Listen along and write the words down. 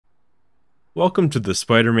Welcome to the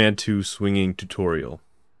Spider-Man 2 swinging tutorial.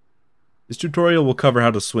 This tutorial will cover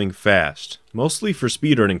how to swing fast, mostly for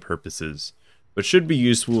speedrunning purposes, but should be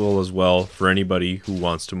useful as well for anybody who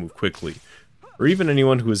wants to move quickly, or even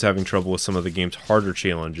anyone who is having trouble with some of the game's harder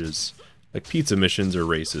challenges, like pizza missions or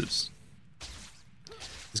races.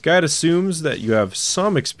 This guide assumes that you have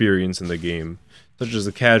some experience in the game, such as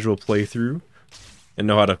a casual playthrough, and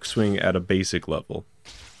know how to swing at a basic level.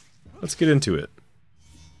 Let's get into it.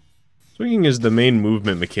 Swinging is the main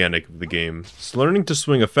movement mechanic of the game, so learning to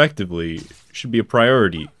swing effectively should be a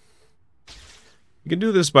priority. You can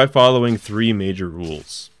do this by following 3 major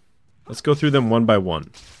rules. Let's go through them one by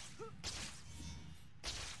one.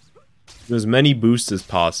 Do as many boosts as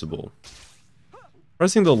possible.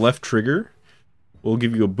 Pressing the left trigger will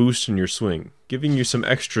give you a boost in your swing, giving you some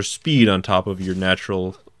extra speed on top of your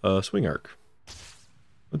natural swing arc.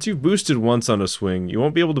 Once you've boosted once on a swing, you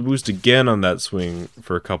won't be able to boost again on that swing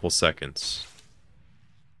for a couple seconds.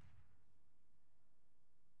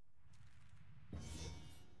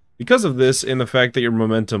 Because of this, and the fact that your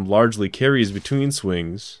momentum largely carries between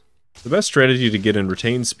swings, the best strategy to get and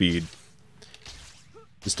retain speed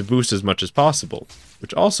is to boost as much as possible,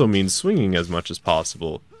 which also means swinging as much as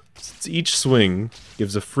possible, since each swing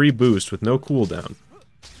gives a free boost with no cooldown.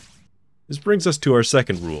 This brings us to our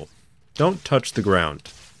second rule: don't touch the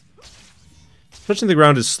ground. Touching the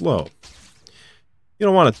ground is slow. You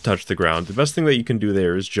don't want to touch the ground. The best thing that you can do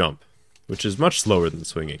there is jump, which is much slower than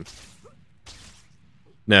swinging.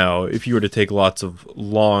 Now, if you were to take lots of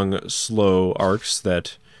long, slow arcs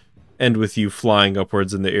that end with you flying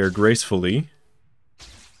upwards in the air gracefully,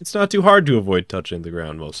 it's not too hard to avoid touching the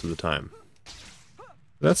ground most of the time.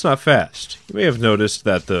 But that's not fast. You may have noticed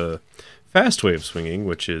that the fast way of swinging,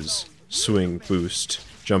 which is swing, boost,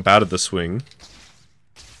 jump out of the swing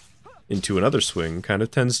into another swing, kind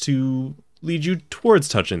of tends to lead you towards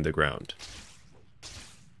touching the ground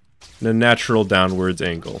in a natural downwards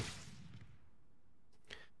angle.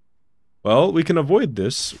 Well, we can avoid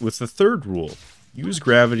this with the third rule: use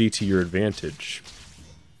gravity to your advantage.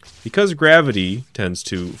 Because gravity tends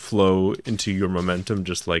to flow into your momentum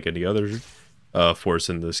just like any other force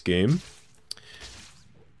in this game,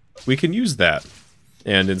 we can use that.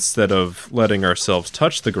 And instead of letting ourselves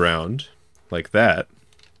touch the ground like that,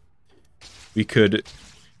 we could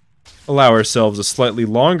allow ourselves a slightly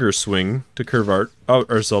longer swing to curve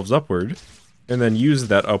ourselves upward, and then use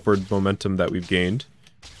that upward momentum that we've gained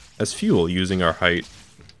as fuel, using our height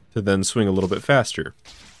to then swing a little bit faster.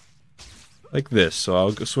 Like this. So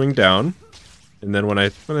I'll go swing down, and then when I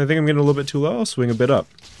think I'm getting a little bit too low, I'll swing a bit up.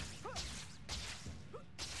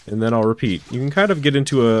 And then I'll repeat. You can kind of get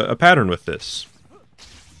into a pattern with this.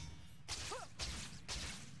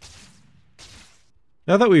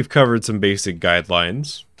 Now that we've covered some basic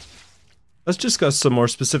guidelines, let's discuss some more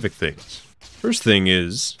specific things. First thing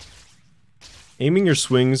is, aiming your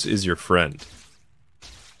swings is your friend.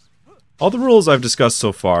 All the rules I've discussed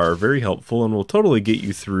so far are very helpful and will totally get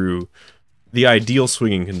you through the ideal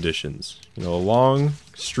swinging conditions. You know, a long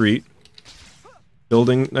street,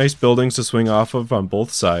 nice buildings to swing off of on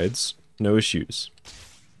both sides, no issues.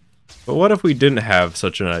 But what if we didn't have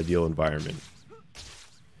such an ideal environment?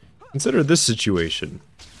 Consider this situation.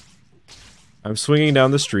 I'm swinging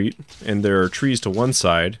down the street, and there are trees to one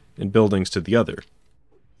side and buildings to the other.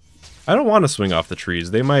 I don't want to swing off the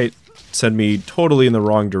trees. They might send me totally in the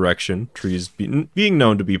wrong direction, trees being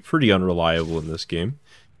known to be pretty unreliable in this game,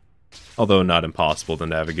 although not impossible to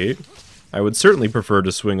navigate. I would certainly prefer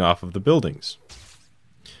to swing off of the buildings.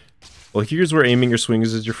 Well, here's where aiming your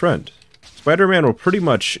swings is your friend. Spider-Man will pretty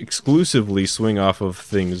much exclusively swing off of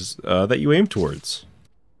things that you aim towards.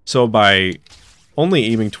 So by only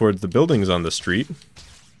aiming towards the buildings on the street,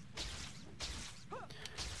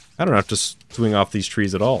 I don't have to swing off these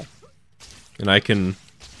trees at all. And I can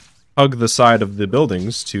hug the side of the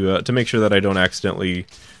buildings to make sure that I don't accidentally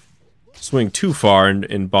swing too far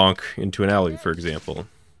and bonk into an alley, for example.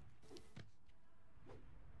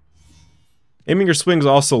 Aiming your swings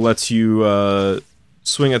also lets you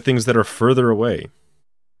swing at things that are further away,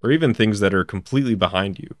 or even things that are completely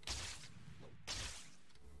behind you.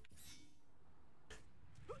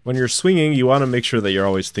 When you're swinging, you want to make sure that you're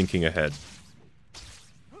always thinking ahead.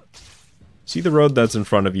 See the road that's in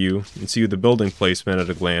front of you, and see the building placement at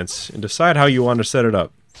a glance, and decide how you want to set it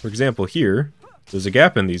up. For example, here, there's a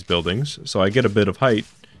gap in these buildings, so I get a bit of height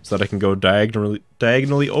so that I can go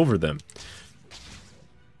diagonally over them.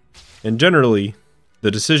 And generally, the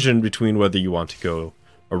decision between whether you want to go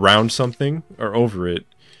around something or over it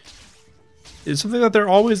is something that there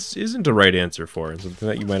always isn't a right answer for, and something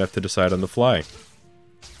that you might have to decide on the fly.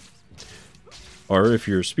 Or if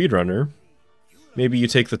you're a speedrunner, maybe you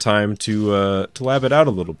take the time to lab it out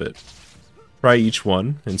a little bit. Try each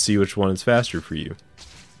one and see which one is faster for you.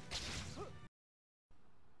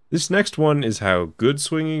 This next one is how good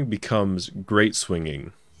swinging becomes great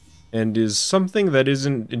swinging, and is something that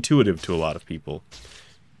isn't intuitive to a lot of people.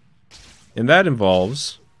 And that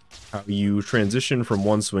involves how you transition from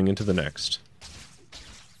one swing into the next.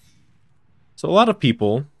 So a lot of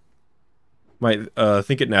people might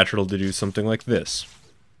think it natural to do something like this.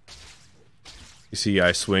 You see,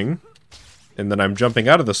 I swing, and then I'm jumping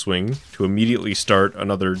out of the swing to immediately start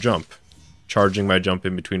another jump, charging my jump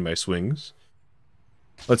in between my swings.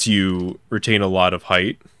 Lets you retain a lot of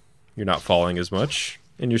height, you're not falling as much,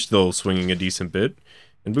 and you're still swinging a decent bit,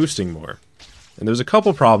 and boosting more. And there's a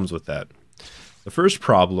couple problems with that. The first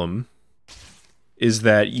problem is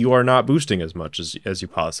that you are not boosting as much as you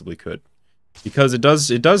possibly could. Because it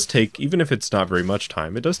does take, even if it's not very much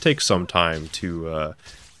time, it does take some time to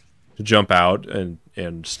jump out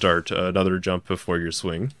and start another jump before your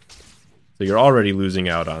swing. So you're already losing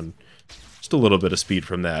out on just a little bit of speed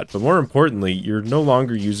from that. But more importantly, you're no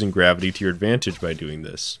longer using gravity to your advantage by doing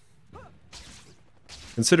this.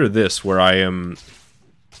 Consider this, where I am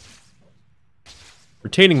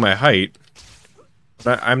retaining my height,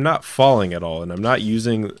 but I'm not falling at all, and I'm not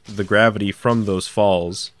using the gravity from those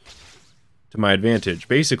falls to my advantage.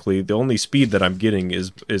 Basically, the only speed that I'm getting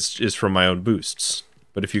is from my own boosts.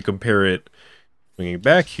 But if you compare it, swinging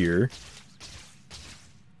back here,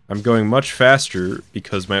 I'm going much faster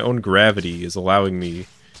because my own gravity is allowing me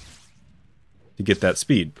to get that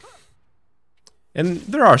speed. And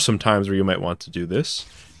there are some times where you might want to do this.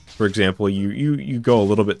 For example, you go a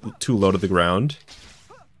little bit too low to the ground,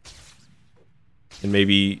 and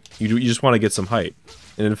maybe you just want to get some height.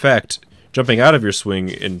 And in fact, jumping out of your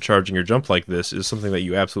swing and charging your jump like this is something that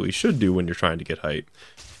you absolutely should do when you're trying to get height.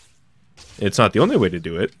 It's not the only way to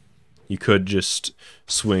do it. You could just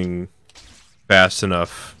swing fast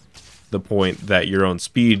enough the point that your own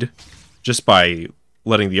speed, just by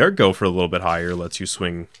letting the arc go for a little bit higher, lets you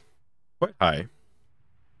swing quite high.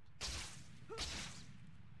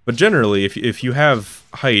 But generally, if you have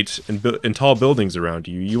height and tall buildings around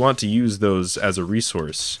you, you want to use those as a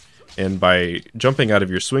resource. And by jumping out of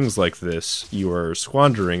your swings like this, you are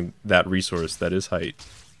squandering that resource that is height.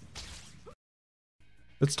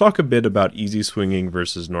 Let's talk a bit about easy swinging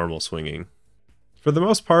versus normal swinging. For the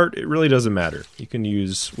most part, it really doesn't matter. You can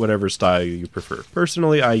use whatever style you prefer.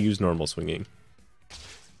 Personally, I use normal swinging.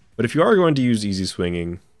 But if you are going to use easy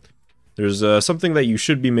swinging, there's something that you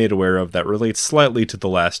should be made aware of that relates slightly to the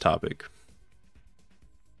last topic.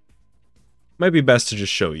 Might be best to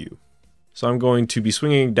just show you. So I'm going to be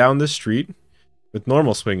swinging down this street with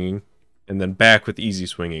normal swinging, and then back with easy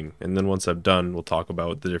swinging. And then once I'm done, we'll talk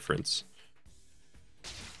about the difference.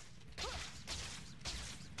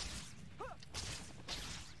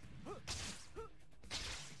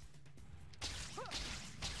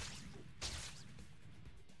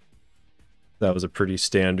 That was a pretty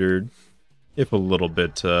standard, if a little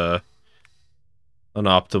bit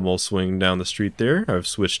unoptimal swing down the street there. I've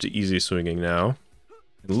switched to easy swinging now.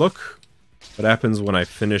 And look what happens when I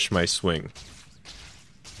finish my swing.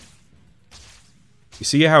 You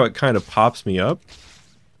see how it kind of pops me up?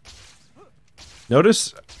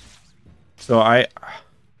 Notice, that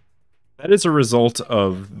is a result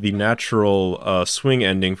of the natural swing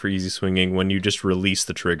ending for easy swinging when you just release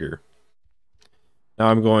the trigger. Now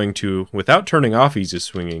I'm going to, without turning off easy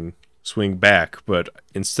swinging, swing back, but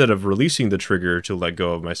instead of releasing the trigger to let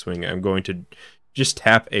go of my swing, I'm going to just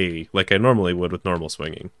tap A like I normally would with normal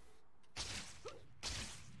swinging.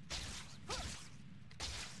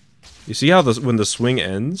 You see how when the swing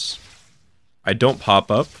ends, I don't pop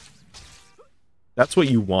up? That's what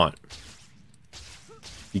you want.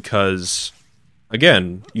 Because,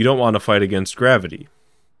 again, you don't want to fight against gravity.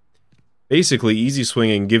 Basically, easy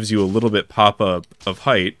swinging gives you a little bit pop-up of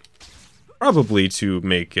height, probably to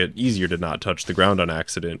make it easier to not touch the ground on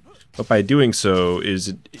accident, but by doing so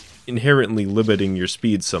is inherently limiting your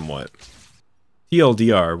speed somewhat.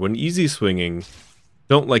 TLDR, when easy swinging,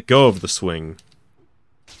 don't let go of the swing.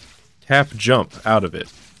 Tap jump out of it.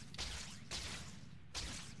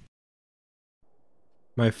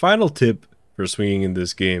 My final tip for swinging in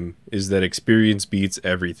this game is that experience beats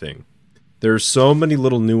everything. There are so many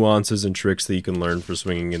little nuances and tricks that you can learn for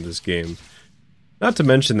swinging in this game. Not to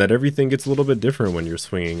mention that everything gets a little bit different when you're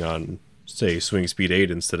swinging on, say, swing speed 8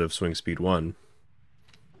 instead of swing speed 1.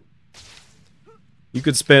 You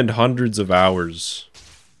could spend hundreds of hours,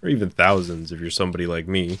 or even thousands if you're somebody like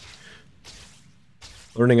me,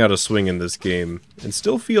 learning how to swing in this game, and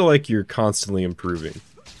still feel like you're constantly improving.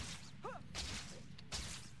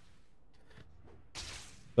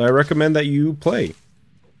 So I recommend that you play. If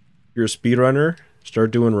you're a speedrunner, start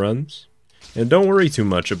doing runs. And don't worry too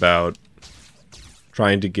much about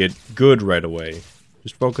trying to get good right away.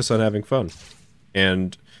 Just focus on having fun.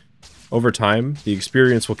 And over time, the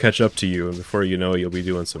experience will catch up to you, and before you know it, you'll be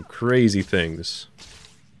doing some crazy things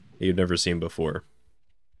that you've never seen before.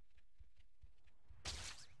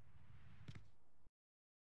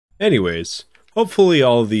 Anyways, hopefully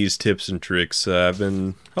all of these tips and tricks have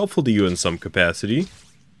been helpful to you in some capacity.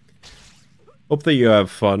 Hope that you have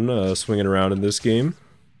fun swinging around in this game.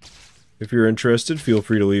 If you're interested, feel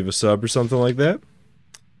free to leave a sub or something like that.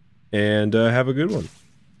 And have a good one.